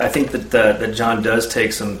I think that John does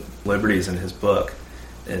take some liberties in his book,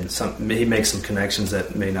 and he makes some connections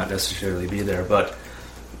that may not necessarily be there. But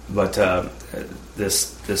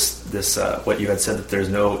this what you had said, that there's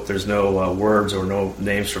no words or no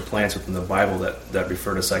names for plants within the Bible that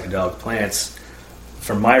refer to psychedelic plants.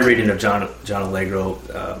 From my reading of John Allegro,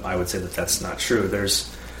 I would say that that's not true. There's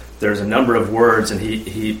a number of words, and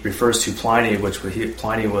he refers to Pliny,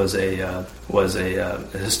 Pliny was a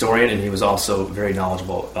historian, and he was also very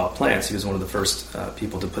knowledgeable about plants. He was one of the first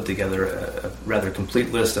people to put together a rather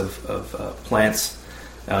complete list of plants,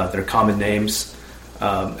 their common names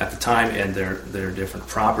at the time, and their different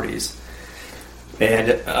properties.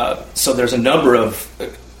 And so there's a number of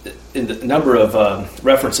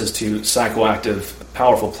references to psychoactive,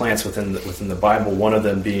 powerful plants within the Bible. One of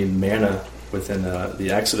them being manna within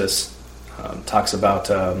the Exodus. Talks about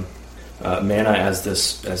manna as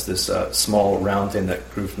this small round thing that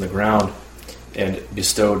grew from the ground, and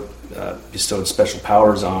bestowed special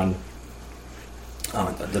powers on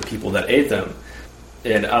the people that ate them.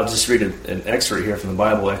 And I'll just read an excerpt here from the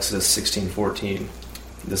Bible, Exodus 16:14.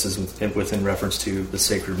 This is within reference to the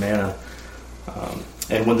sacred manna.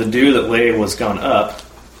 And when the dew that lay was gone up,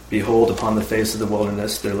 behold, upon the face of the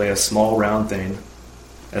wilderness there lay a small round thing,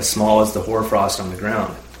 as small as the hoarfrost on the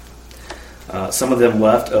ground. Some of them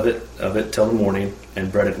left of it till the morning, and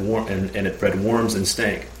it bred worms and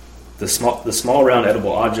stank. The small round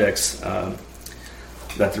edible objects that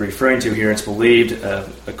they're referring to here, it's believed,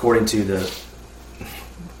 according to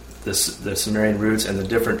the Sumerian roots and the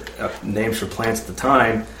different names for plants at the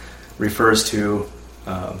time, refers to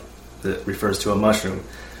a mushroom.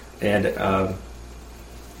 And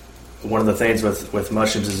one of the things with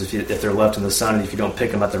mushrooms is if they're left in the sun, and if you don't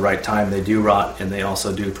pick them at the right time, they do rot, and they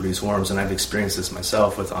also do produce worms. And I've experienced this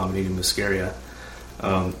myself with Amanita muscaria.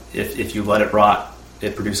 If you let it rot,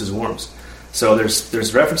 it produces worms. So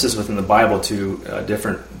there's references within the Bible to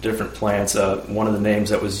different plants. One of the names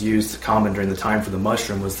that was used common during the time for the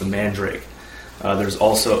mushroom was the mandrake. There's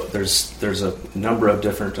a number of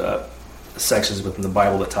different sections within the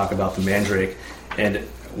Bible that talk about the mandrake, and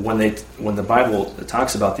when the Bible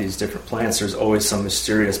talks about these different plants, there's always some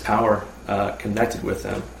mysterious power connected with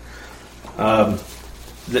them.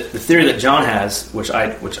 The theory that John has, which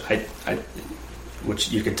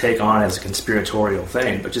you could take on as a conspiratorial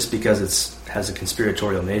thing, but just because it has a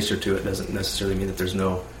conspiratorial nature to it doesn't necessarily mean that there's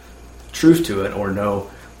no truth to it or no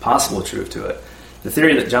possible truth to it. The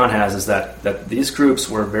theory that John has is that these groups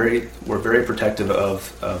were very protective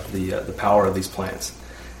of the power of these plants,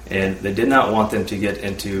 and they did not want them to get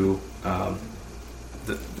into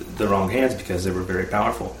the wrong hands because they were very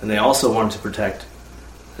powerful, and they also wanted to protect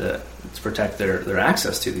their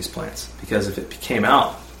access to these plants, because if it came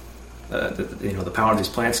out, the power of these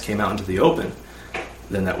plants came out into the open,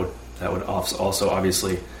 then that would also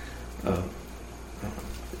obviously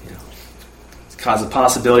cause a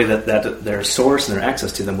possibility that their source and their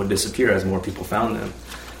access to them would disappear as more people found them.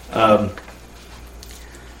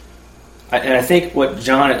 And I think what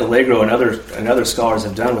John Allegro and other scholars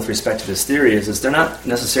have done with respect to this theory is they're not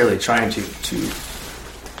necessarily trying to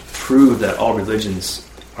prove that all religions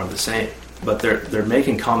are the same, but they're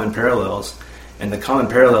making common parallels, and the common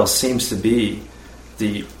parallel seems to be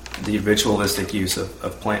the ritualistic use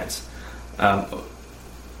of plants.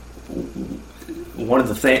 One of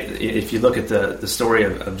the things, if you look at the story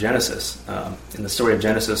of Genesis, in the story of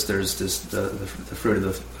Genesis, there's the fruit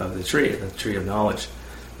of the tree of knowledge,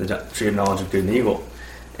 the tree of knowledge of good and evil,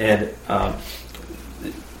 and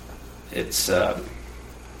it's the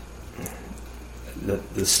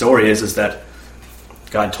story is that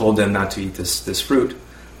God told them not to eat this fruit,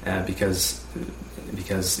 because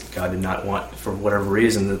God did not want, for whatever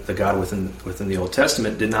reason, that the God within the Old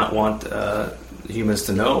Testament did not want humans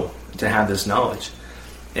to have this knowledge,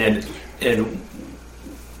 and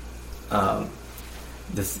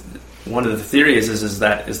one of the theories is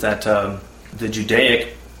that the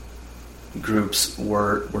Judaic groups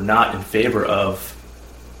were not in favor of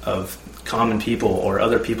common people or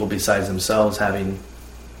other people besides themselves having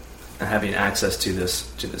access to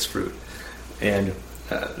this fruit, and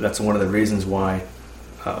that's one of the reasons why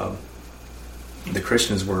the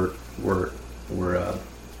Christians were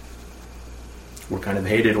kind of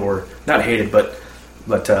hated, or not hated, but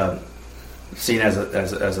seen as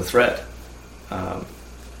a threat.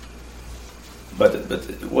 But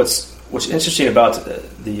what's interesting about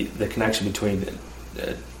the connection between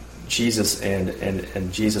Jesus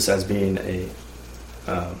and Jesus as being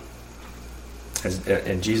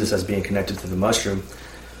and Jesus as being connected to the mushroom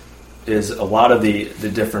is a lot of the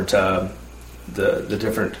different the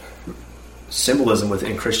different symbolism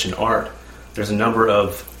within Christian art. There's a number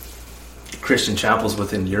of Christian chapels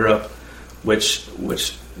within Europe, which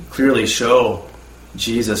clearly show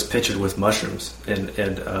Jesus pictured with mushrooms and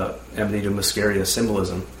Amanita muscaria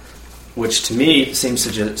symbolism, which to me seems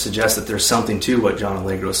to suggest that there's something to what John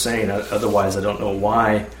Allegro is saying. Otherwise, I don't know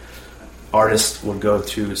why artists would go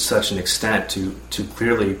to such an extent to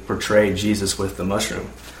clearly portray Jesus with the mushroom.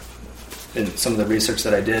 In some of the research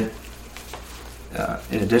that I did,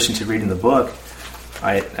 in addition to reading the book,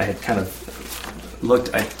 I had kind of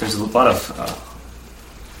looked. There's a lot of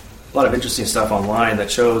interesting stuff online that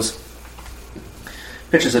shows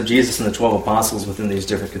pictures of Jesus and the 12 apostles within these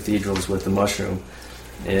different cathedrals with the mushroom,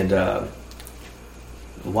 and a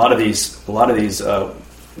lot of these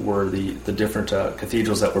were the different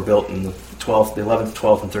cathedrals that were built in the 11th,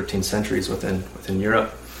 12th, and 13th centuries within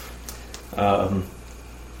Europe.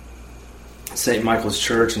 St. Michael's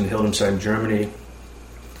Church in Hildesheim, Germany,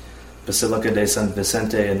 Basilica de San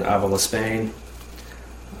Vicente in Avila, Spain,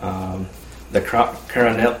 the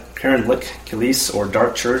Karanlik Kilis, or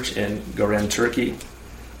Dark Church in Goren, Turkey,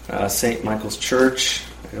 St. Michael's Church,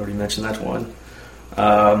 I already mentioned that one,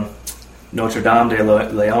 Notre Dame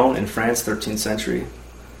de Leon in France, 13th century.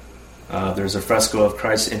 There's a fresco of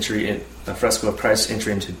Christ's entry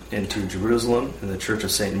into Jerusalem in the Church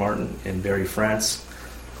of St. Martin in Berry, France.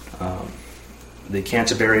 The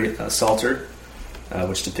Canterbury Psalter,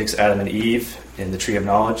 which depicts Adam and Eve in the Tree of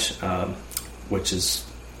Knowledge, which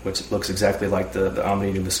looks exactly like the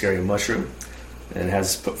Amanita muscaria mushroom, and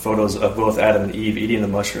has photos of both Adam and Eve eating the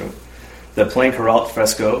mushroom. The Plain Choralt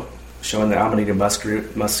fresco showing the Amanita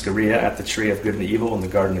muscaria at the Tree of Good and Evil in the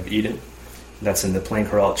Garden of Eden. That's in the Plain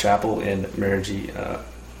Choralt Chapel in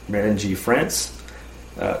Méringy, France.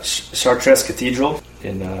 Chartres Cathedral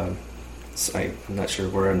in, I'm not sure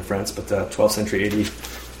where in France, but 12th century AD.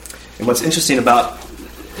 And what's interesting about,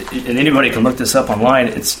 and anybody can look this up online,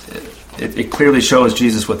 it clearly shows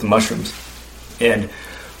Jesus with the mushrooms. And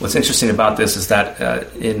what's interesting about this is that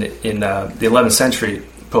in the 11th century,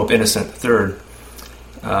 Pope Innocent III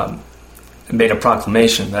made a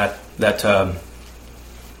proclamation that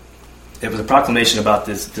it was a proclamation about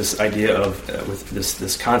this idea of with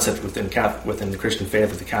this concept within the Christian faith,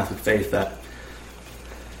 with the Catholic faith, that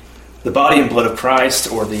the body and blood of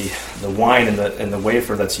Christ, or the wine and the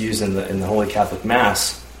wafer that's used in the Holy Catholic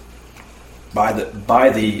Mass, by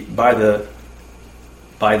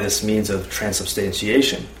this means of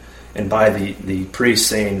transubstantiation, and by the priest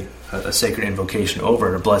saying a sacred invocation over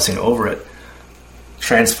it, or blessing over it,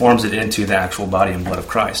 transforms it into the actual body and blood of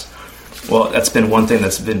Christ. Well, that's been one thing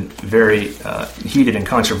that's been very heated and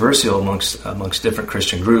controversial amongst different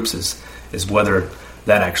Christian groups is whether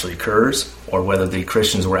that actually occurs, or whether the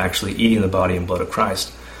Christians were actually eating the body and blood of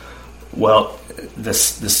Christ. Well, the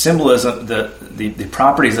symbolism, the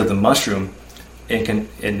properties of the mushroom, in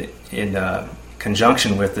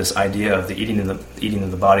conjunction with this idea of the eating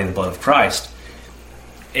of the body and the blood of Christ,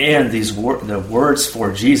 and the words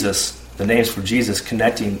for Jesus, the names for Jesus,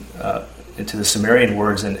 connecting into the Sumerian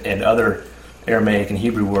words and other Aramaic and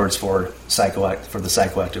Hebrew words for the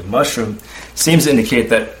psychoactive mushroom, seems to indicate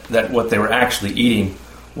that what they were actually eating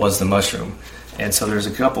was the mushroom. And so there's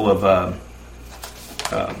a couple of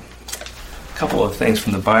things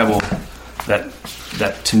from the Bible that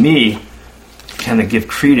to me kind of give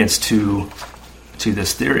credence to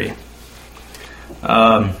this theory.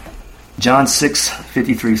 John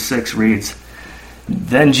 6:53-6 reads,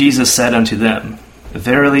 "Then Jesus said unto them,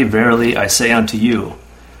 Verily, verily, I say unto you,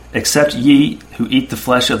 except ye who eat the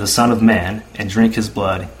flesh of the Son of Man, and drink his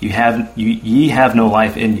blood, ye have no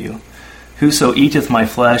life in you. Whoso eateth my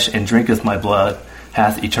flesh and drinketh my blood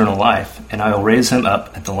hath eternal life, and I will raise him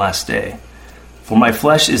up at the last day. For my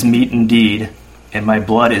flesh is meat indeed, and my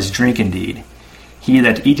blood is drink indeed. He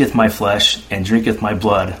that eateth my flesh and drinketh my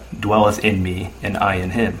blood dwelleth in me, and I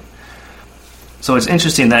in him." So it's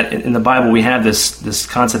interesting that in the Bible we have this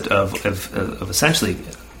concept of essentially,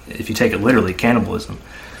 if you take it literally, cannibalism.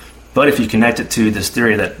 But if you connect it to this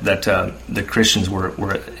theory that the Christians were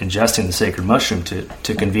ingesting the sacred mushroom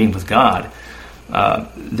to convene with God,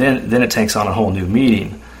 then it takes on a whole new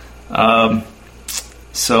meaning.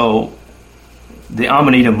 So the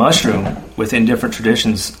Amanita mushroom within different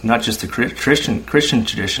traditions, not just the Christian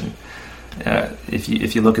tradition,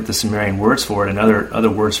 if you look at the Sumerian words for it and other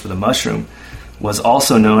words for the mushroom, was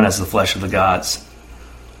also known as the flesh of the gods.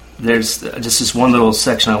 There's just this one little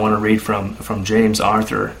section I want to read from James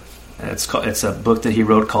Arthur. It's a book that he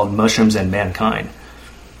wrote called Mushrooms and Mankind.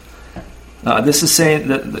 This is saying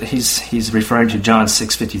that he's referring to John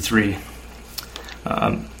 6:53.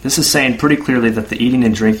 This is saying pretty clearly that the eating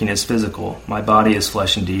and drinking is physical. My body is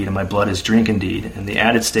flesh indeed, and my blood is drink indeed. And the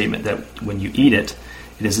added statement that when you eat it,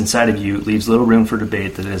 It is inside of you, leaves little room for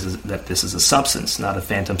debate that this is a substance, not a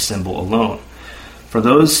phantom symbol alone. For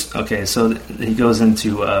those, okay, so he goes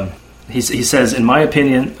into, he says, in my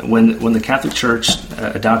opinion, when the Catholic Church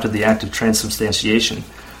adopted the act of transubstantiation,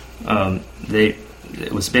 it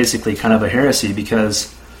was basically kind of a heresy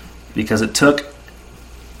because it took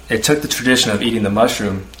the tradition of eating the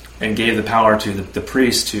mushroom and gave the power to the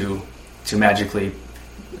priest to magically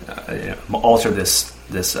alter this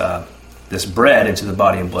bread into the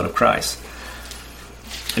body and blood of Christ.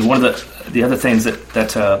 And one of the other things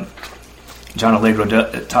that John Allegro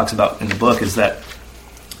talks about in the book is that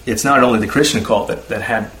it's not only the Christian cult that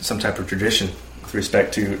had some type of tradition with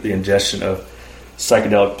respect to the ingestion of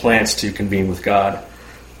psychedelic plants to convene with God.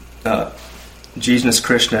 Jesus,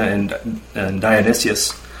 Krishna, and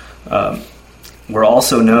Dionysius were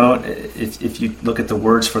also known. If you look at the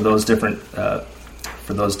words for those different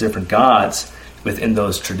gods within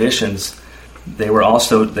those traditions, they were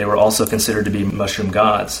also considered to be mushroom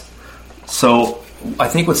gods. So I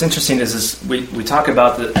think what's interesting is we talk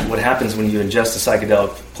about what happens when you ingest a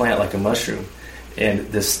psychedelic plant like a mushroom, and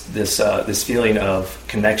this feeling of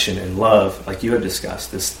connection and love, like you have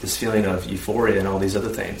discussed, this feeling of euphoria and all these other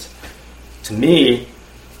things. To me,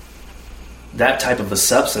 that type of a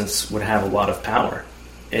substance would have a lot of power,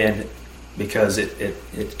 and because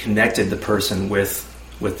it connected the person with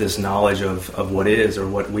this knowledge of what is or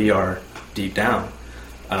what we are deep down,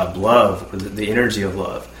 love, or the energy of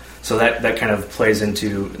love. So that kind of plays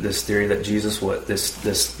into this theory that Jesus was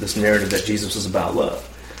this narrative that Jesus was about love.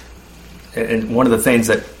 And one of the things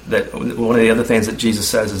one of the other things that Jesus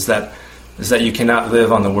says is that you cannot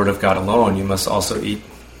live on the Word of God alone. You must also eat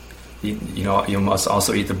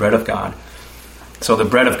the bread of God. So the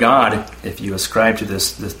bread of God, if you ascribe to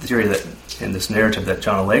this theory that in this narrative that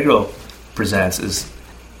John Allegro presents, is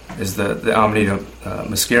the Amanita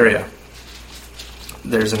Muscaria.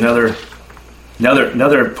 There's another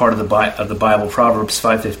part of the Bible, Proverbs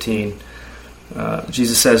 5:15.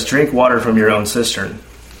 Jesus says, "Drink water from your own cistern,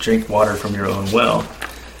 drink water from your own well."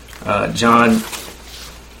 John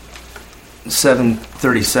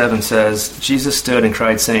 7:37 says, "Jesus stood and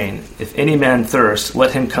cried, saying, If any man thirst,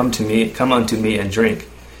 let him come unto me and drink.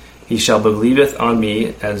 He shall believeth on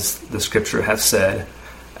me, as the Scripture hath said,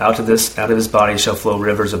 out of his body shall flow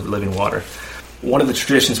rivers of living water." One of the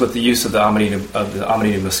traditions with the use of the Amanita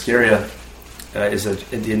Muscaria is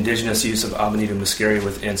the indigenous use of Amanita Muscaria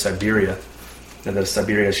within Siberia, and the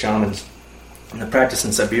Siberia shamans. And the practice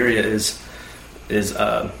in Siberia is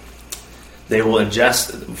they will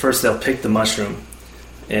ingest, first they'll pick the mushroom,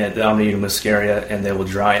 and the Amanita Muscaria, and they will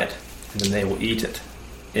dry it, and then they will eat it.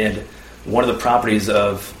 And one of the properties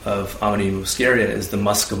of Amanita Muscaria is the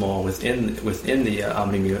muscimol within the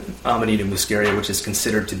Amanita Muscaria, which is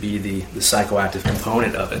considered to be the psychoactive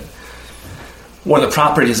component of it. One of the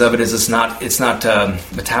properties of it is it's not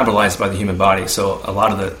metabolized by the human body, so a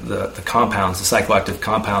lot of the compounds, the psychoactive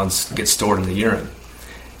compounds, get stored in the urine.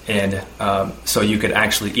 And so you could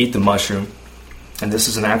actually eat the mushroom, and this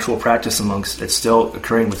is an actual practice it's still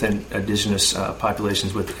occurring within indigenous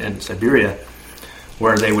populations within Siberia,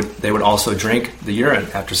 where they would also drink the urine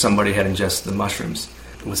after somebody had ingested the mushrooms.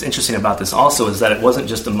 What's interesting about this also is that it wasn't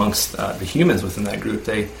just amongst the humans within that group.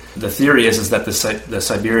 The theory is that the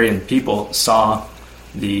Siberian people saw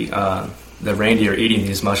the reindeer eating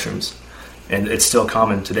these mushrooms, and it's still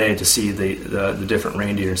common today to see the different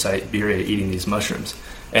reindeer in Siberia eating these mushrooms.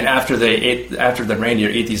 And after the reindeer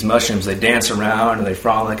eat these mushrooms, they dance around and they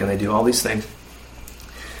frolic and they do all these things.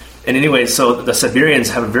 And anyway, so the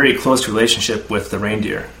Siberians have a very close relationship with the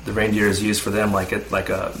reindeer. The reindeer is used for them like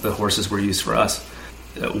the horses were used for us.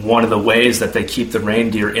 One of the ways that they keep the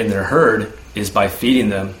reindeer in their herd is by feeding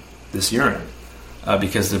them this urine,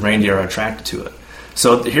 because the reindeer are attracted to it.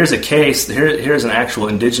 So here's a case. Here's an actual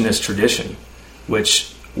indigenous tradition,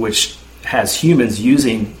 which has humans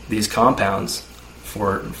using these compounds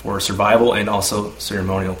for survival and also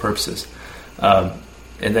ceremonial purposes. And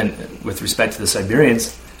then with respect to the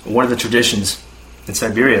Siberians, one of the traditions in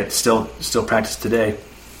Siberia still practiced today,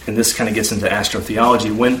 and this kind of gets into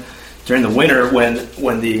astrotheology. During the winter,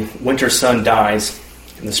 when the winter sun dies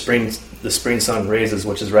and the spring sun raises,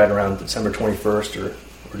 which is right around December 21st or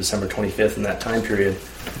December 25th in that time period,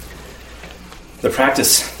 the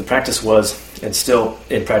practice was, and still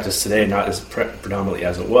in practice today, not as predominantly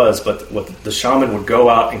as it was, but what the shaman would go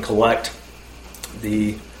out and collect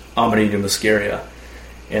the Amanita Muscaria,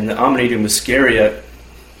 and the Amanita Muscaria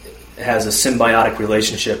has a symbiotic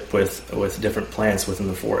relationship with different plants within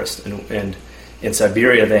the forest, and in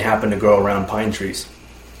Siberia they happen to grow around pine trees.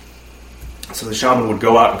 So the shaman would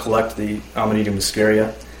go out and collect the Amanita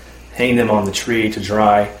Muscaria, hang them on the tree to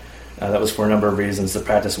dry, That was for a number of reasons. The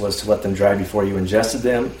practice was to let them dry before you ingested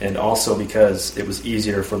them, and also because it was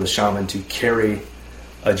easier for the shaman to carry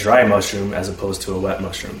a dry mushroom as opposed to a wet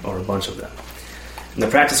mushroom, or a bunch of them. And the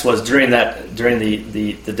practice was during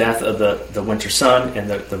the death of the winter sun and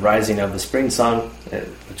the rising of the spring sun,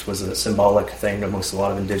 which was a symbolic thing amongst a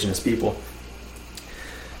lot of indigenous people.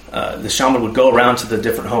 The shaman would go around to the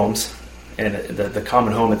different homes, and the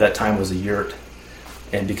common home at that time was a yurt.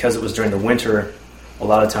 And because it was during the winter, a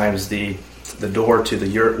lot of times the door to the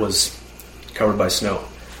yurt was covered by snow.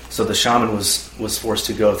 So the shaman was forced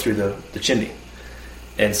to go through the chimney.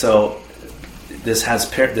 And so this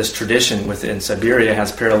tradition within Siberia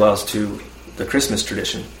has parallels to the Christmas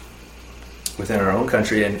tradition within our own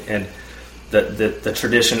country, and the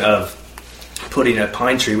tradition of putting a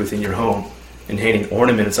pine tree within your home and hanging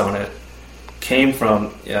ornaments on it came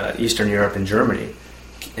from Eastern Europe and Germany,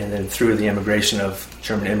 and then through the immigration of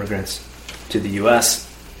German immigrants to the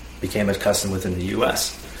U.S. became a custom within the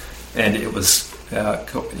U.S. And it was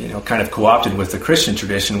kind of co-opted with the Christian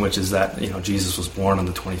tradition, which is that Jesus was born on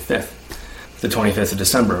the 25th of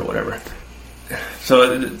December or whatever.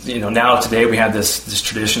 So now today we have this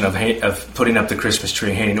tradition of putting up the Christmas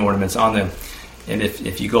tree, hanging ornaments on them. And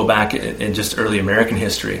if you go back in just early American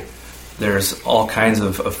history, there's all kinds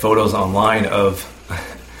of photos online of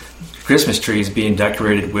Christmas trees being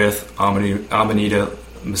decorated with Amanita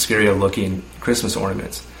muscaria looking Christmas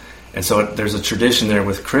ornaments. And so there's a tradition there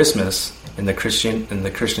with Christmas in the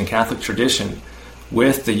Christian Catholic tradition,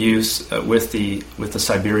 with the use with the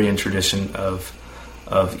Siberian tradition of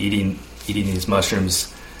eating these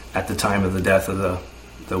mushrooms at the time of the death of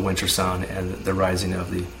the winter sun and the rising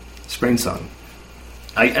of the spring sun.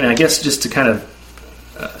 I guess just to kind of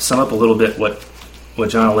sum up a little bit what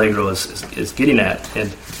John Allegro is getting at,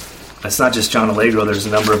 and it's not just John Allegro. There's a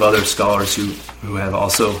number of other scholars who have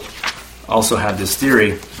also have this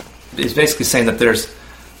theory. It's basically saying that there's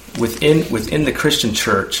within the Christian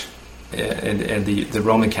Church and the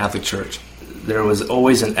Roman Catholic Church, there was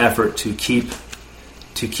always an effort to keep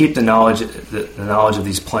the knowledge of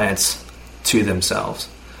these plants to themselves.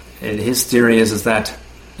 And his theory is that,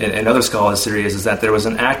 and other scholars' theory is that there was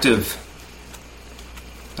an active,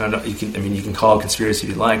 I don't know, you can call it conspiracy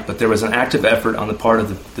if you like, but there was an active effort on the part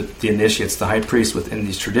of the initiates, the high priests within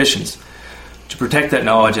these traditions, to protect that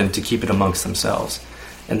knowledge and to keep it amongst themselves.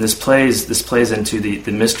 And this plays into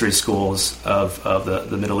the mystery schools of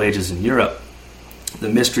the Middle Ages in Europe. The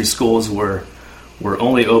mystery schools were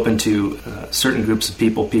only open to certain groups of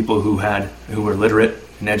people who were literate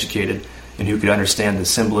and educated, and who could understand the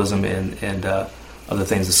symbolism and other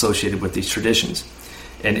things associated with these traditions.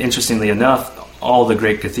 And interestingly enough, all the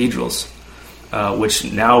great cathedrals, which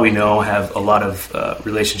now we know have a lot of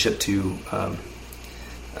relationship to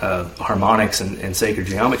harmonics and sacred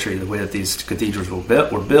geometry, the way that these cathedrals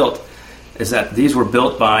were built, is that these were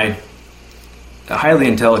built by highly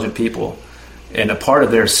intelligent people, and a part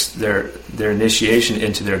of their initiation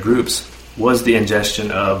into their groups was the ingestion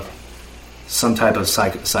of some type of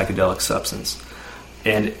psychedelic substance,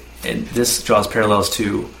 and this draws parallels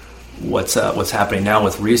to what's happening now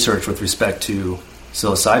with research with respect to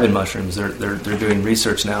psilocybin mushrooms. They're doing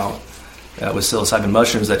research now with psilocybin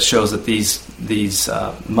mushrooms that shows that these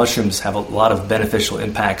mushrooms have a lot of beneficial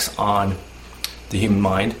impacts on the human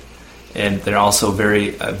mind, and they're also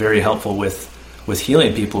very very helpful with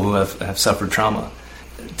healing people who have suffered trauma.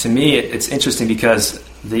 To me, it's interesting because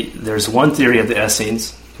there's one theory of the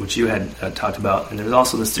Essenes, which you had talked about, and there's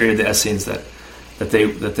also this theory of the Essenes that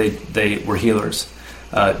they were healers.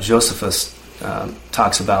 Josephus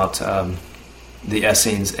talks about the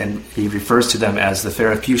Essenes, and he refers to them as the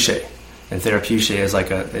Therapeutae. And Therapeutae is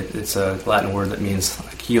it's a Latin word that means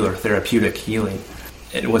like healer, therapeutic, healing.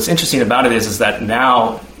 And what's interesting about it is that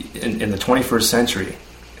now in the 21st century,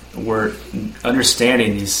 we're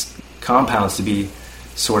understanding these compounds to be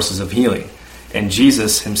sources of healing. And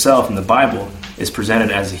Jesus himself in the Bible is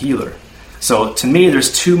presented as a healer. So to me,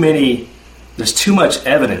 there's too much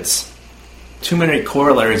evidence, too many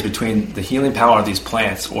corollaries between the healing power of these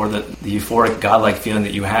plants or the euphoric godlike feeling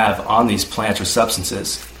that you have on these plants or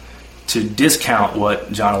substances to discount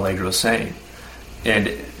what John Allegro is saying. And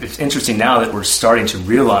it's interesting now that we're starting to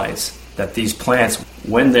realize that these plants,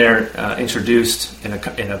 when they're introduced in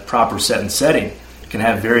a proper set and setting, can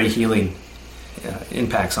have very healing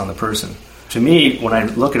impacts on the person. To me, when I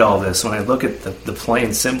look at all this, when I look at the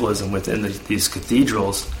plain symbolism within these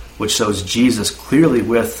cathedrals, which shows Jesus clearly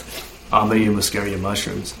with Amanita muscaria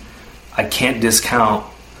mushrooms, I can't discount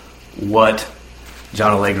what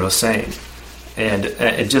John Allegro is saying.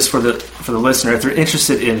 And just for the listener, if they're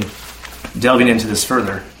interested in delving into this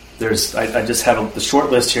further, I just have a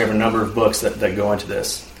short list here of a number of books that go into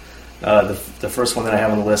this. The first one that I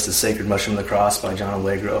have on the list is Sacred Mushroom of the Cross by John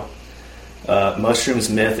Allegro. Mushrooms,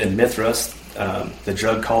 Myth, and Mithras, The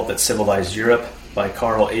Drug Cult That Civilized Europe by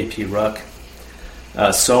Carl A.P. Ruck.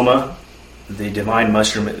 Soma, The Divine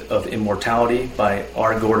Mushroom of Immortality by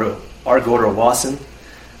R. Gordon Wasson.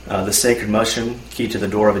 The Sacred Mushroom, Key to the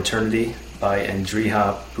Door of Eternity by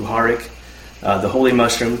Andrija Puharich. The Holy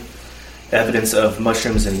Mushroom, Evidence of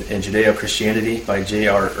Mushrooms in Judeo-Christianity by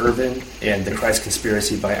J.R. Irvin, and The Christ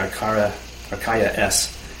Conspiracy by Arkaya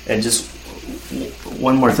S. And just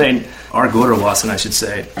one more thing, R. Gordon Wasson, I should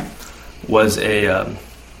say, was in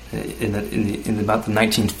about the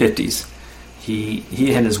 1950s.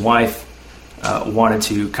 He and his wife wanted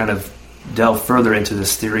to kind of delve further into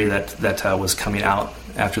this theory that was coming out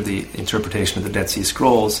after the interpretation of the Dead Sea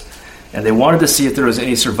Scrolls, and they wanted to see if there was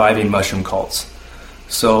any surviving mushroom cults.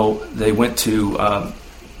 So they went to,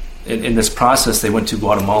 in this process, they went to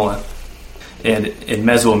Guatemala. And in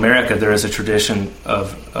Mesoamerica, there is a tradition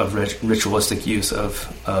of ritualistic use of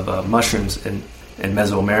mushrooms in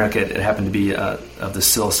Mesoamerica. It happened to be of the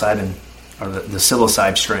psilocybin, or the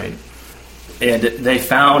psilocybe strain. And they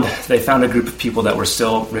found a group of people that were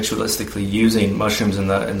still ritualistically using mushrooms in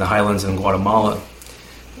the highlands in Guatemala.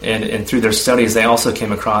 And through their studies, they also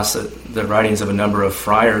came across the writings of a number of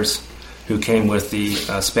friars who came with the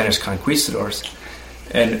Spanish conquistadors.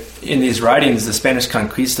 And in these writings, the Spanish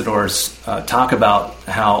conquistadors talk about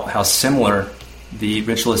how similar the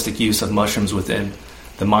ritualistic use of mushrooms within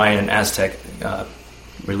the Mayan and Aztec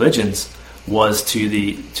religions was to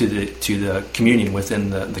the communion within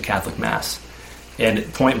the Catholic Mass.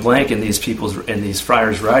 And point blank in these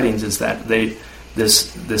friars' writings is that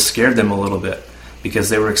this scared them a little bit, because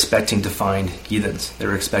they were expecting to find heathens. They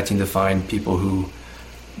were expecting to find people who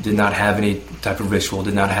did not have any type of ritual,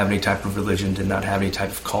 did not have any type of religion, did not have any type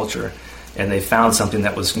of culture. And they found something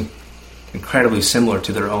that was incredibly similar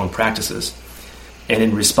to their own practices. And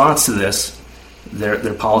in response to this,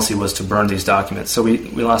 their policy was to burn these documents. So we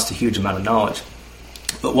lost a huge amount of knowledge.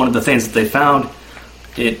 But one of the things that they found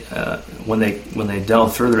when they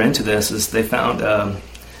delved further into this is they found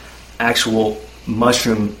actual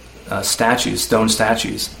mushroom statues, stone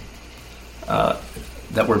statues,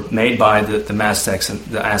 that were made by the Aztecs and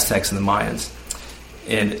the Mayans.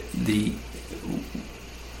 And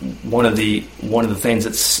one of the things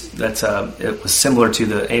it was similar to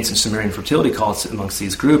the ancient Sumerian fertility cults amongst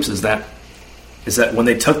these groups is that when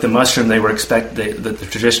they took the mushroom, they were the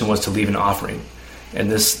tradition was to leave an offering.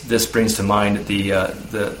 And this brings to mind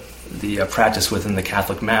the practice within the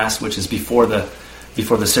Catholic Mass, which is before the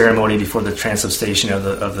ceremony, before the transubstantiation of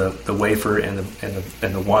the wafer and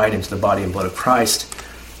the wine into the body and blood of Christ.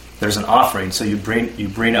 There's an offering, so you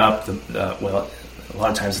bring up a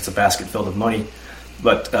lot of times it's a basket filled with money,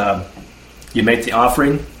 but you make the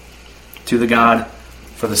offering to the god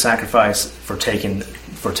for the sacrifice for taking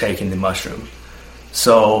the mushroom.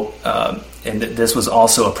 So, and this was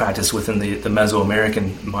also a practice within the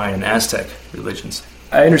Mesoamerican Mayan and Aztec religions.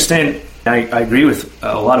 I understand. I agree with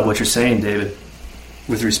a lot of what you're saying, David,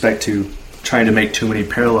 with respect to trying to make too many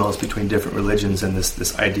parallels between different religions and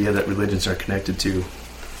this idea that religions are connected to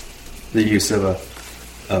the use of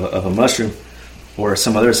a mushroom or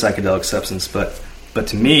some other psychedelic substance. But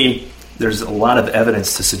to me, there's a lot of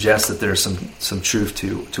evidence to suggest that there's some truth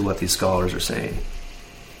to what these scholars are saying.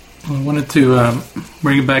 I wanted to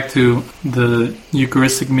bring it back to the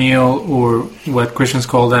Eucharistic meal, or what Christians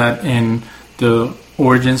call that, and the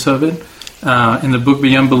origins of it. In the book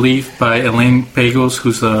Beyond Belief by Elaine Pagels,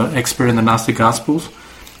 who's an expert in the Gnostic Gospels,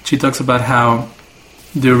 she talks about how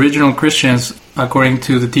the original Christians, according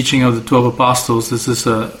to the teaching of the 12 Apostles, this is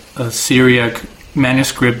a Syriac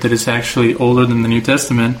manuscript that is actually older than the New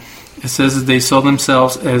Testament. It says that they saw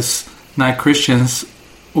themselves as not Christians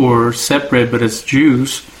or separate, but as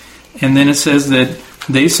Jews. And then it says that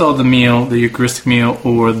they saw the meal, the Eucharistic meal,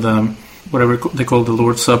 or the whatever they call the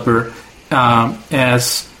Lord's Supper,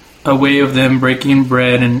 as a way of them breaking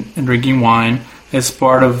bread and drinking wine as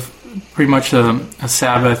part of pretty much a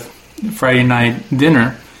Sabbath Friday night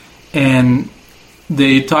dinner. And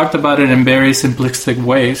they talked about it in very simplistic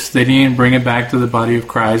ways. They didn't bring it back to the body of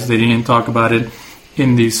Christ. They didn't talk about it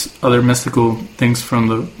in these other mystical things from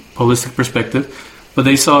the holistic perspective. But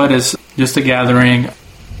they saw it as just a gathering,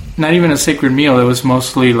 not even a sacred meal. It was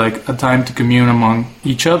mostly like a time to commune among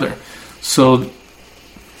each other. So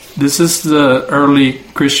this is the early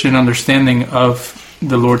Christian understanding of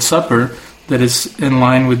the Lord's Supper that is in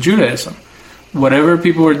line with Judaism. Whatever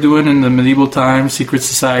people were doing in the medieval times, secret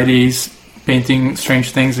societies, painting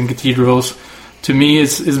strange things in cathedrals, to me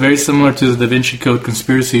is very similar to the Da Vinci Code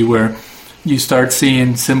conspiracy, where you start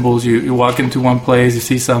seeing symbols. You walk into one place, you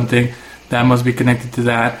see something, that must be connected to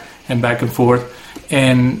that. and back and forth.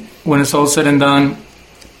 And when it's all said and done,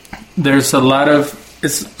 there's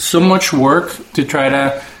it's so much work to try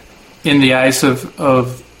to, in the eyes of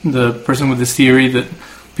the person with this theory, that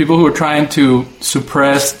people who are trying to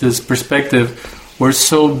suppress this perspective were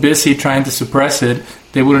so busy trying to suppress it,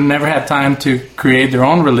 they would have never had time to create their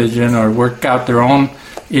own religion or work out their own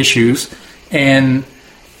issues. And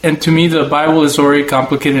to me, the Bible is already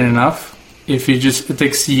complicated enough. It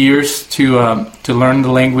takes years to learn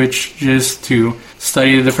the language, just to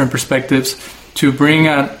study the different perspectives, to bring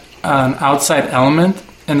an outside element.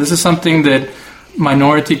 And this is something that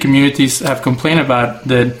minority communities have complained about,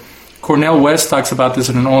 that Cornel West talks about this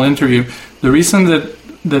in an old interview. The reason that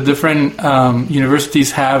the different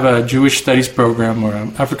universities have a Jewish studies program or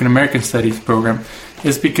an African American studies program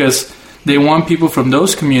is because they want people from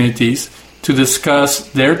those communities to discuss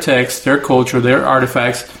their text, their culture, their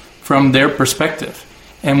artifacts from their perspective.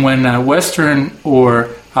 And when a Western or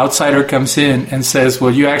outsider comes in and says,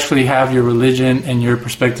 well, you actually have your religion and your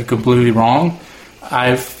perspective completely wrong,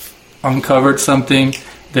 I've uncovered something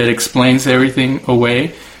that explains everything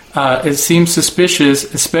away, it seems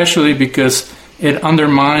suspicious, especially because it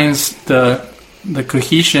undermines the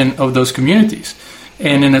cohesion of those communities.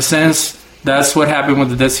 And in a sense, that's what happened with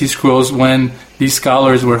the Dead Sea Scrolls when these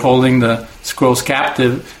scholars were holding the scrolls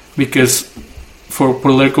captive, because for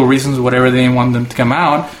political reasons, whatever, they didn't want them to come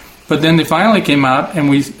out. But then they finally came out,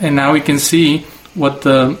 and now we can see what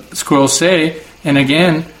the scrolls say. And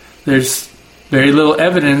again, there's very little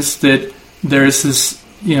evidence that there's this,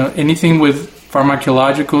 anything with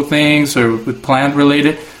pharmacological things or with plant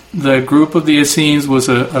related. The group of the Essenes was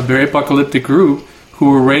a very apocalyptic group who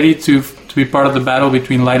were ready to be part of the battle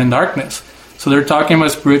between light and darkness. So they're talking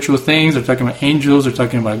about spiritual things, they're talking about angels, they're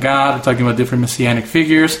talking about God, they're talking about different messianic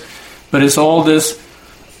figures. But it's all this,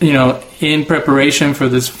 in preparation for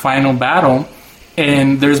this final battle.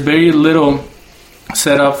 And there's very little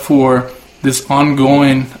set up for this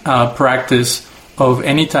ongoing practice of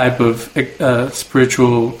any type of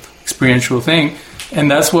spiritual, experiential thing. And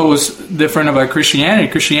that's what was different about Christianity.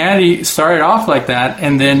 Christianity started off like that,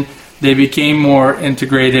 and then they became more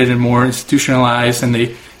integrated and more institutionalized, and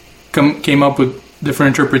they came up with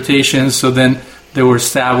different interpretations, so then they were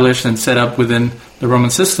established and set up within the Roman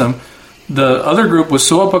system. The other group was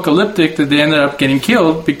so apocalyptic that they ended up getting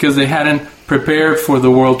killed because they hadn't prepared for the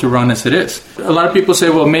world to run as it is. A lot of people say,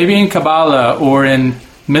 well, maybe in Kabbalah or in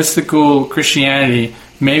mystical Christianity,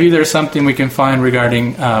 maybe there's something we can find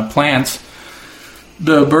regarding plants.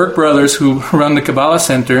 The Burke brothers, who run the Kabbalah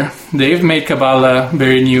Center, they've made Kabbalah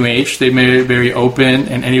very New Age. They've made it very open,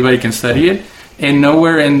 and anybody can study it. And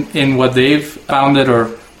nowhere in what they've founded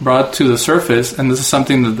or brought to the surface, and this is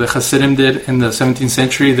something that the Hasidim did in the 17th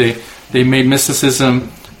century, they made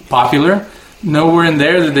mysticism popular. Nowhere in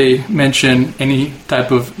there did they mention any type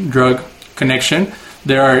of drug connection.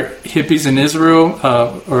 There are hippies in Israel,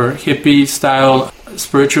 or hippie-style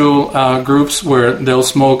spiritual groups where they'll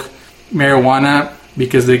smoke marijuana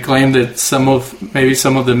because they claim that some of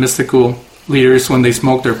the mystical leaders, when they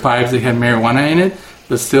smoked their pipes, they had marijuana in it.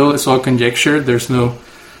 But still, it's all conjecture. There's no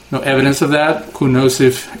evidence of that. Who knows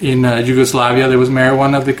if in Yugoslavia there was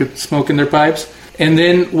marijuana they could smoke in their pipes. And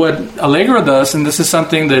then what Allegro does, and this is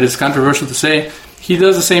something that is controversial to say, he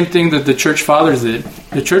does the same thing that the Church Fathers did.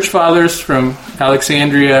 The Church Fathers from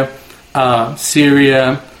Alexandria,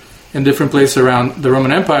 Syria, and different places around the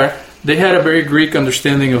Roman Empire, they had a very Greek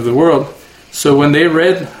understanding of the world. So when they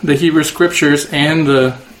read the Hebrew scriptures and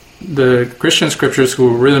the Christian scriptures,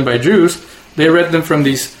 who were written by Jews, they read them from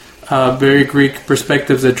these very Greek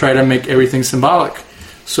perspectives that try to make everything symbolic.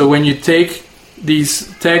 So when you take these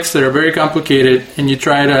texts that are very complicated and you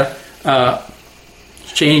try to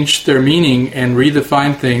change their meaning and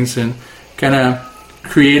redefine things and kind of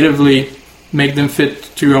creatively make them fit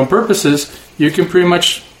to your own purposes, you can pretty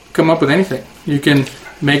much come up with anything. You can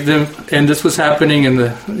make them, and this was happening in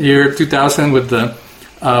the year 2000 with the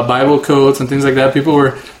Bible codes and things like that. People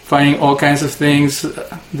were finding all kinds of things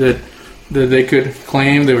that they could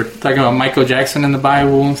claim. They were talking about Michael Jackson in the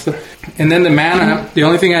Bible and stuff. And then the manna, the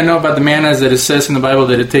only thing I know about the manna is that it says in the Bible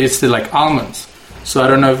that it tasted like almonds. So I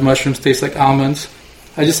don't know if mushrooms taste like almonds.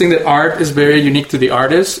 I just think that art is very unique to the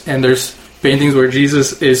artist, and there's paintings where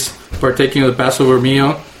Jesus is partaking of the Passover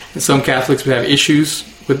meal. And some Catholics would have issues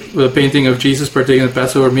with the painting of Jesus partaking of the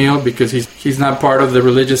Passover meal because he's not part of the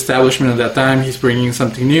religious establishment at that time. He's bringing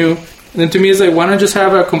something new. And then to me, it's like, why not just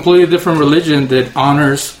have a completely different religion that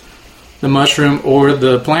honors the mushroom or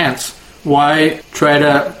the plants? Why try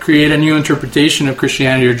to create a new interpretation of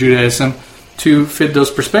Christianity or Judaism to fit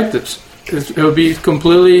those perspectives? It would be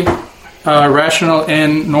completely rational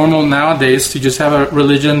and normal nowadays to just have a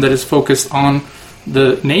religion that is focused on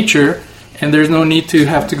the nature, and there's no need to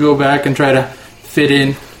have to go back and try to fit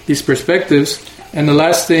in these perspectives. And the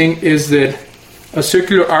last thing is that a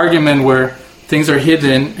circular argument where things are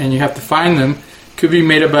hidden and you have to find them could be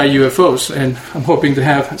made up by UFOs. And I'm hoping to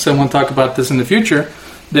have someone talk about this in the future,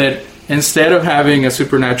 that instead of having a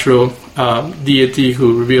supernatural deity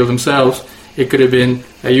who revealed themselves, it could have been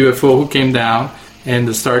a UFO who came down, and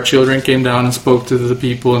the Star Children came down and spoke to the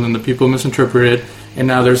people, and then the people misinterpreted, and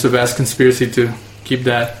now there's a vast conspiracy to keep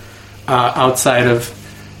that outside of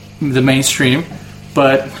the mainstream.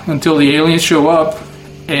 But until the aliens show up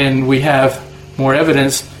and we have more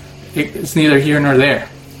evidence, it's neither here nor there.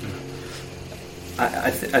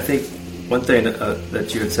 I think one thing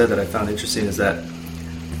that you had said that I found interesting is that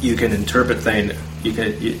you can interpret things.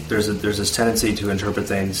 There's this tendency to interpret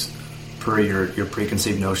things per your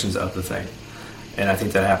preconceived notions of the thing, and I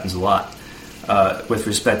think that happens a lot. With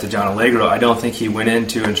respect to John Allegro, I don't think he went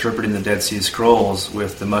into interpreting the Dead Sea Scrolls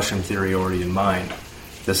with the mushroom theory already in mind.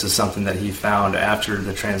 This is something that he found after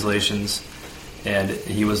the translations, and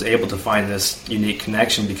he was able to find this unique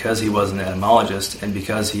connection because he was an etymologist and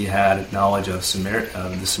because he had knowledge of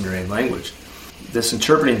the Sumerian language. This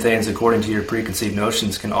interpreting things according to your preconceived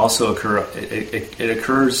notions can also occur. It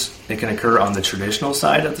can occur on the traditional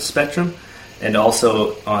side of the spectrum, and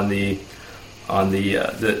also on the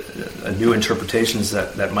new interpretations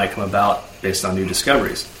that might come about based on new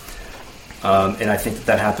discoveries. And I think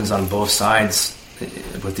that happens on both sides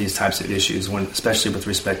with these types of issues, especially with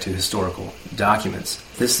respect to historical documents.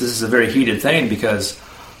 This is a very heated thing because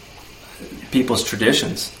people's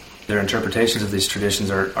traditions, their interpretations of these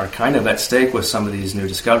traditions are kind of at stake with some of these new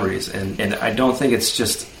discoveries. And I don't think it's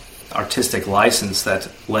just artistic license that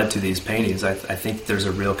led to these paintings. I think there's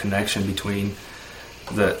a real connection between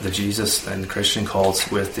the Jesus and Christian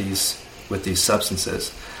cults with these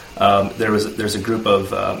substances. There's a group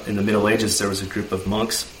of in the Middle Ages there was a group of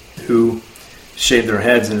monks who shaved their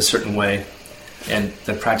heads in a certain way, and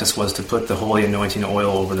the practice was to put the holy anointing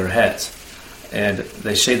oil over their heads. And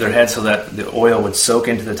they shaved their heads so that the oil would soak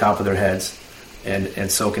into the top of their heads and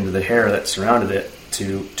soak into the hair that surrounded it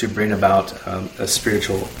to bring about a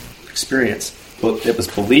spiritual experience. Well, it was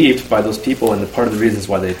believed by those people, and part of the reasons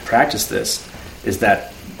why they practiced this is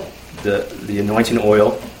that the anointing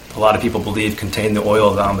oil, a lot of people believe contained the oil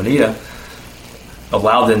of Amanita,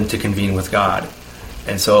 allowed them to convene with God.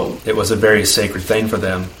 And so it was a very sacred thing for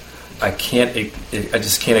them. I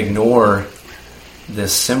just can't ignore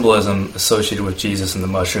this symbolism associated with Jesus and the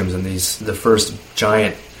mushrooms and the first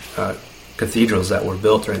giant cathedrals that were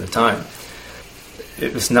built during the time.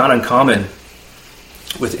 It was not uncommon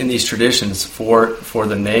within these traditions for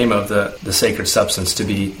the name of the sacred substance to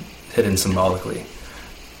be hidden symbolically.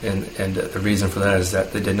 And the reason for that is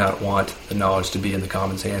that they did not want the knowledge to be in the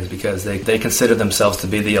common's hands, because they considered themselves to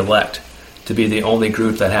be the elect, to be the only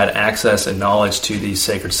group that had access and knowledge to these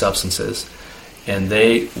sacred substances. And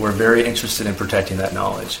they were very interested in protecting that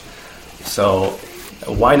knowledge. So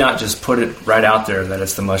why not just put it right out there that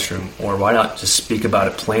it's the mushroom? Or why not just speak about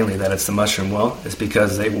it plainly that it's the mushroom? Well, it's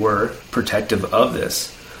because they were protective of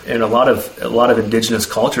this. And a lot of indigenous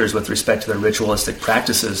cultures, with respect to their ritualistic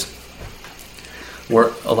practices,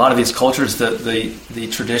 were a lot of these cultures, the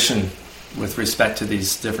tradition with respect to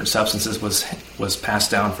these different substances was passed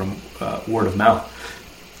down from word of mouth.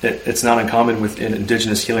 It's not uncommon within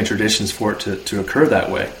indigenous healing traditions for it to occur that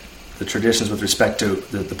way. The traditions with respect to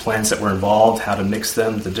the plants that were involved, how to mix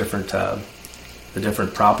them, the different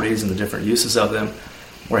properties and the different uses of them,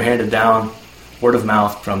 were handed down word of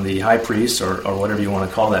mouth from the high priest or whatever you want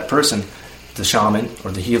to call that person, the shaman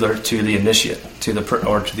or the healer, to the initiate, to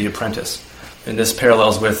the apprentice. And this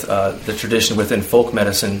parallels with the tradition within folk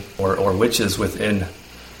medicine or witches within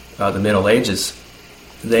the Middle Ages.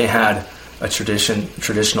 They had a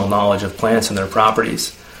traditional knowledge of plants and their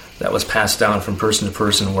properties that was passed down from person to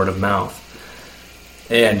person, word of mouth.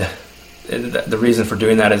 And the reason for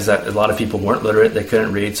doing that is that a lot of people weren't literate, they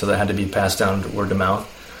couldn't read, so that had to be passed down word to mouth.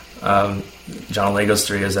 John Allegro's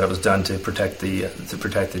theory is that it was done to protect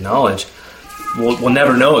the knowledge. We'll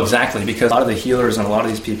never know exactly, because a lot of the healers and a lot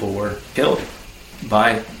of these people were killed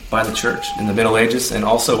by the church in the Middle Ages, and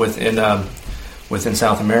also within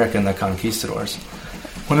South America and the conquistadors.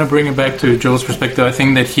 I want to bring it back to Joel's perspective. I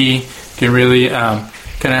think that he can really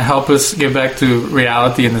kind of help us get back to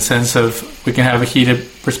reality, in the sense of we can have a heated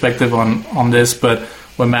perspective on this, but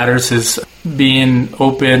what matters is being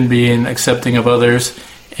open, being accepting of others,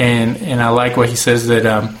 and I like what he says, that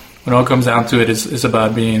when it all comes down to it, it's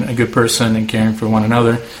about being a good person and caring for one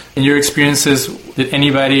another. In your experiences, did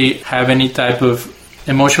anybody have any type of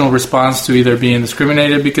emotional response to either being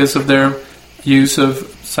discriminated because of their use of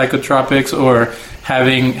psychotropics or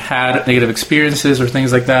having had negative experiences or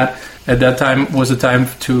things like that, at that time was a time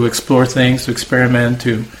to explore things, to experiment,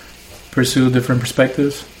 to pursue different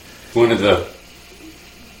perspectives? One of the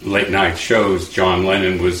late night shows, John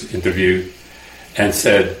Lennon was interviewed and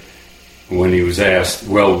said, when he was asked,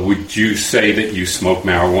 well, would you say that you smoke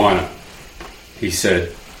marijuana? He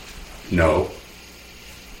said, no,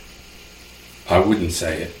 I wouldn't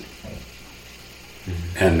say it.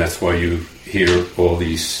 Mm-hmm. And that's why you hear all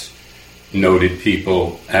these noted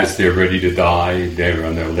people, as they're ready to die, they're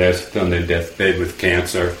on their deathbed with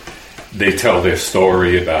cancer, they tell their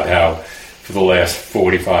story about how for the last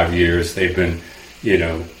 45 years they've been,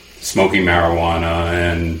 smoking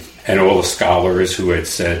marijuana, and all the scholars who had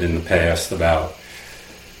said in the past about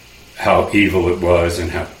how evil it was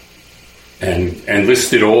and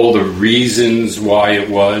listed all the reasons why it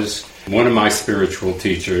was. One of my spiritual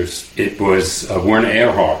teachers, it was Werner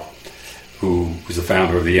Erhard, who was the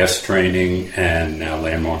founder of the S Training and now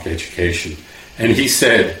Landmark Education. And he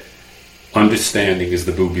said, understanding is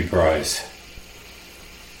the booby prize.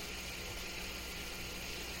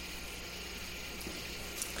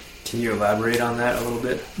 Can you elaborate on that a little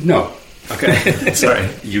bit? No. Okay. Sorry.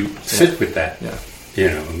 You sit with that,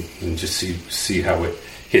 and just see how it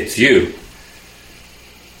hits you.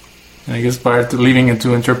 And I guess prior to leaving it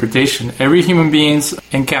to interpretation, every human being's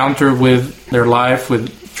encounter with their life, with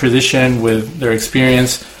tradition, with their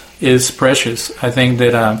experience is precious. I think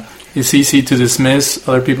that it's easy to dismiss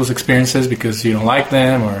other people's experiences because you don't like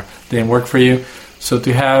them or they didn't work for you. So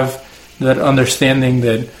to have that understanding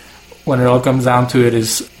that when it all comes down to it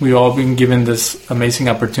is we've all been given this amazing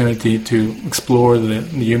opportunity to explore the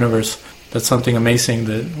universe. That's something amazing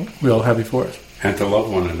that we all have before us. And to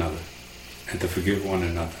love one another. And to forgive one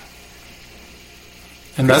another.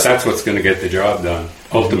 And that's what's going to get the job done,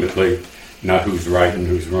 ultimately, not who's right and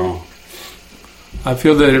who's wrong. I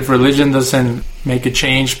feel that if religion doesn't make a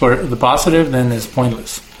change for the positive, then it's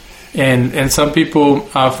pointless. And some people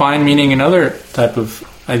find meaning in other type of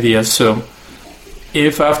ideas. So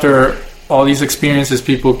if after all these experiences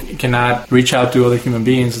people cannot reach out to other human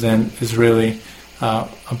beings, then it's really a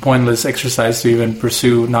pointless exercise to even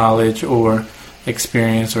pursue knowledge or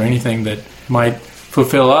experience or anything that might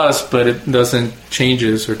fulfill us, but it doesn't change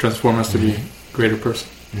us or transform us to be a greater person.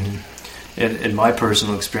 Mm-hmm. And my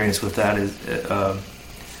personal experience with that is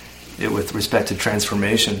with respect to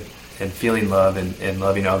transformation and feeling love and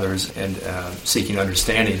loving others and seeking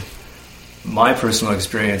understanding. My personal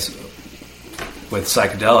experience with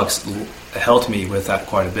psychedelics helped me with that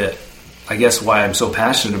quite a bit. I guess why I'm so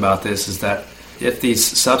passionate about this is that if these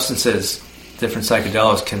substances, different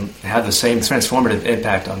psychedelics, can have the same transformative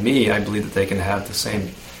impact on me, I believe that they can have the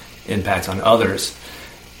same impact on others.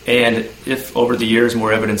 And if over the years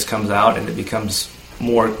more evidence comes out and it becomes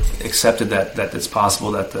more accepted that it's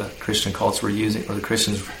possible that the Christian cults were using, or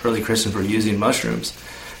the early Christians were using mushrooms,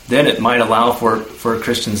 then it might allow for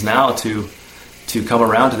Christians now to come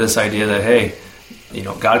around to this idea that, hey,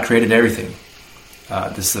 God created everything.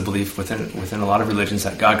 This is the belief within a lot of religions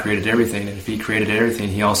that God created everything, and if He created everything,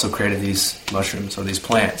 He also created these mushrooms or these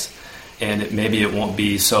plants. And maybe it won't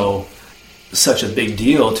be such a big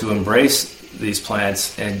deal to embrace these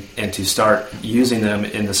plants and to start using them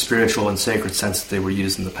in the spiritual and sacred sense that they were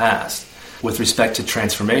used in the past. With respect to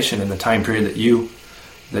transformation in the time period that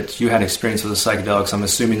you had experience with the psychedelics, I'm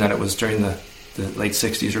assuming that it was during the late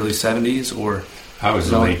 60s, early 70s, or... I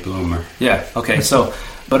was a late bloomer. Yeah, okay, so...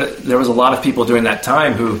 But there was a lot of people during that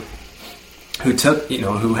time who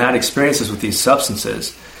had experiences with these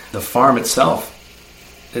substances. The farm itself,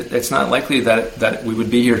 it's not likely that we would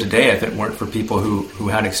be here today if it weren't for people who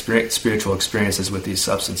had spiritual experiences with these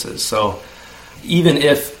substances. So even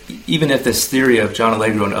if this theory of John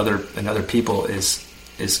Allegro and other people is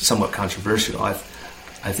somewhat controversial, I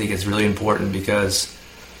think it's really important because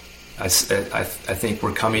I think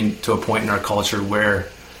we're coming to a point in our culture where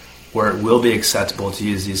it will be acceptable to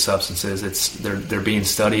use these substances. They're being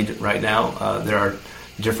studied right now. There are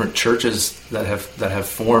different churches that have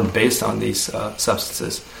formed based on these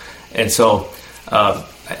substances, and so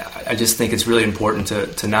I just think it's really important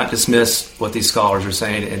to not dismiss what these scholars are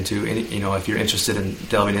saying, and to if you're interested in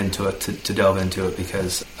delving into it, to delve into it,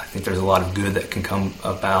 because I think there's a lot of good that can come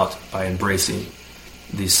about by embracing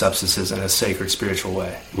these substances in a sacred spiritual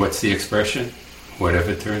way. What's the expression?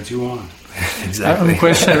 Whatever turns you on. Exactly. I have a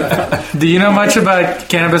question. Do you know much about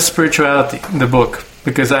Cannabis Spirituality, the book?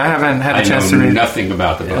 Because I haven't had a chance to read it. I know nothing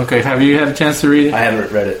about the book. Okay, have you had a chance to read it? I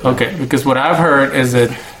haven't read it. Okay, because what I've heard is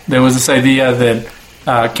that there was this idea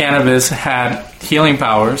that cannabis had healing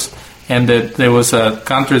powers and that there was a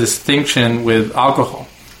contradistinction with alcohol.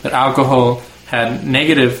 That alcohol had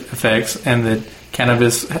negative effects and that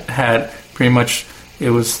cannabis had pretty much, it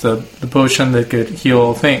was the potion that could heal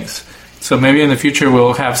all things. So maybe in the future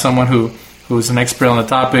we'll have someone who's an expert on the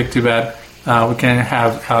topic. Too bad we can't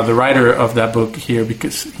have the writer of that book here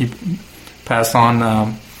because he passed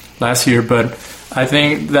on last year. But I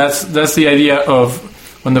think that's the idea of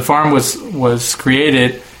when the farm was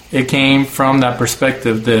created. It came from that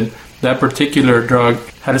perspective that particular drug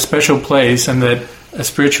had a special place and that a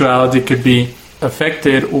spirituality could be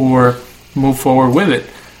affected or move forward with it.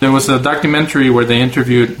 There was a documentary where they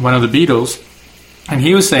interviewed one of the Beatles, and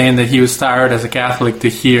he was saying that he was tired as a Catholic to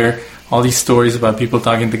hear all these stories about people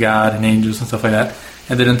talking to God and angels and stuff like that,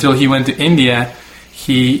 and that until he went to India,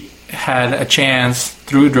 he had a chance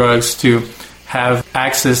through drugs to have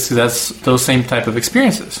access to those same type of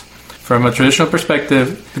experiences. From a traditional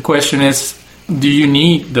perspective, the question is, do you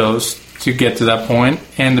need those to get to that point?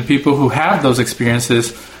 And the people who have those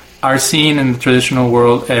experiences are seen in the traditional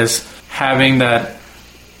world as having that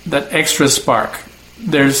extra spark.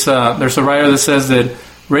 There's a writer that says that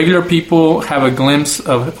regular people have a glimpse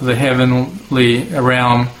of the heavenly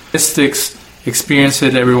realm. Mystics experience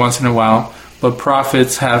it every once in a while, but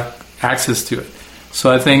prophets have access to it.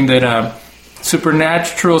 So I think that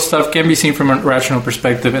supernatural stuff can be seen from a rational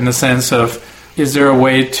perspective in the sense of, is there a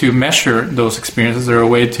way to measure those experiences? Is there a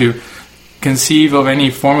way to conceive of any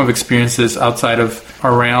form of experiences outside of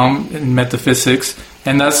our realm in metaphysics?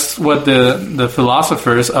 And that's what the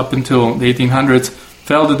philosophers up until the 1800s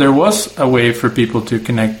felt, that there was a way for people to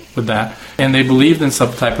connect with that. And they believed in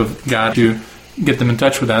some type of God to get them in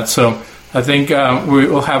touch with that. So I think we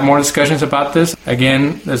will have more discussions about this.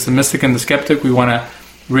 Again, as the mystic and the skeptic, we want to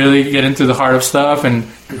really get into the heart of stuff and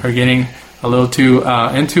are getting a little too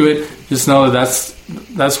into it. Just know that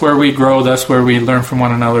that's where we grow, that's where we learn from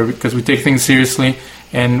one another, because we take things seriously,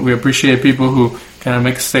 and we appreciate people who kind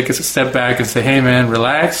of take a step back and say, hey man,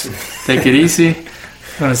 relax, take it easy.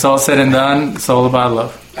 When it's all said and done, it's all about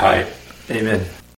love. Hi. Amen.